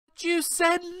You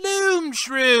said loom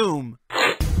shroom.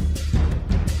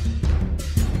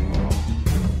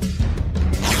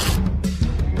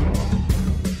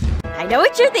 I know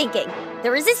what you're thinking. The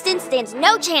resistance stands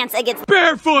no chance against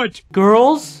Barefoot.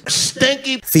 Girls.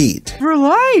 Stinky feet. For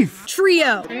life.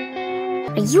 Trio.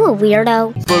 Are you a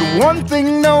weirdo? But one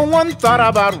thing no one thought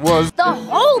about was The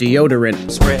whole Deodorant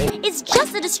spray. is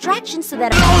just a distraction so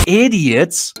that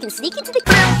Idiots. I can sneak into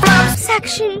the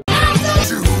section.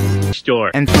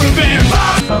 store and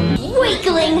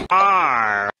Weakling.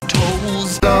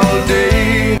 toes all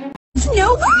day.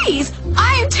 No worries.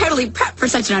 I am totally prepped for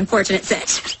such an unfortunate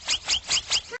sit.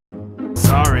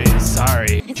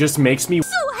 Sorry. Just makes me So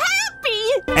happy.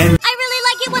 And- I really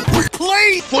like it when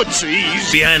Play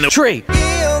footsies behind the tree.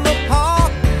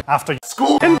 after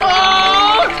school.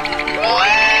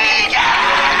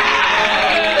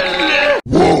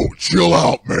 Whoa, chill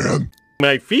out, man.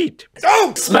 My feet.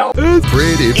 Oh, smell.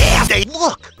 Pretty. Yeah, they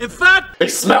look. In fact, they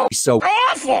smell so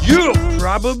Awful. You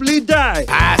probably die.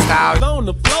 Passed out on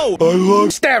the floor. I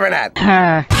love Staring at.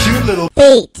 cute little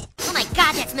feet. Oh my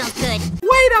god, that smells good.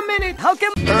 Wait a minute. How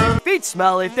can feet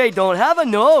smell if they don't have a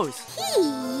nose?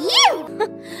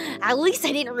 You. At least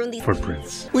I didn't ruin these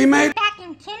Footprints. We made back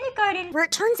in kindergarten, where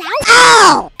it turns out.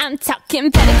 Ow! I'm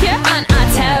talking pedicure on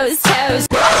our toes.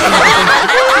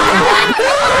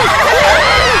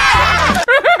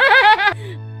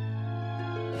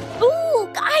 Ooh,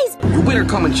 guys. You better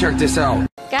come and check this out.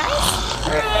 Guys?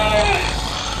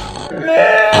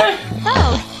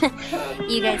 Oh.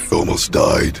 You guys. almost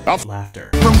died. Laughter.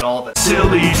 From all the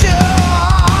silly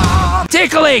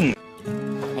tickling.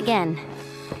 Again.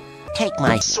 Take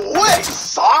my sweat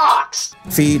socks.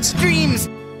 Feet. Dreams.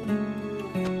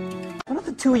 One of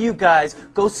the two of you guys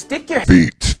go stick your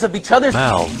Feet. hands up each other's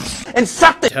mouths and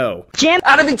suck the Toe. jam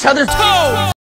out of each other's toes!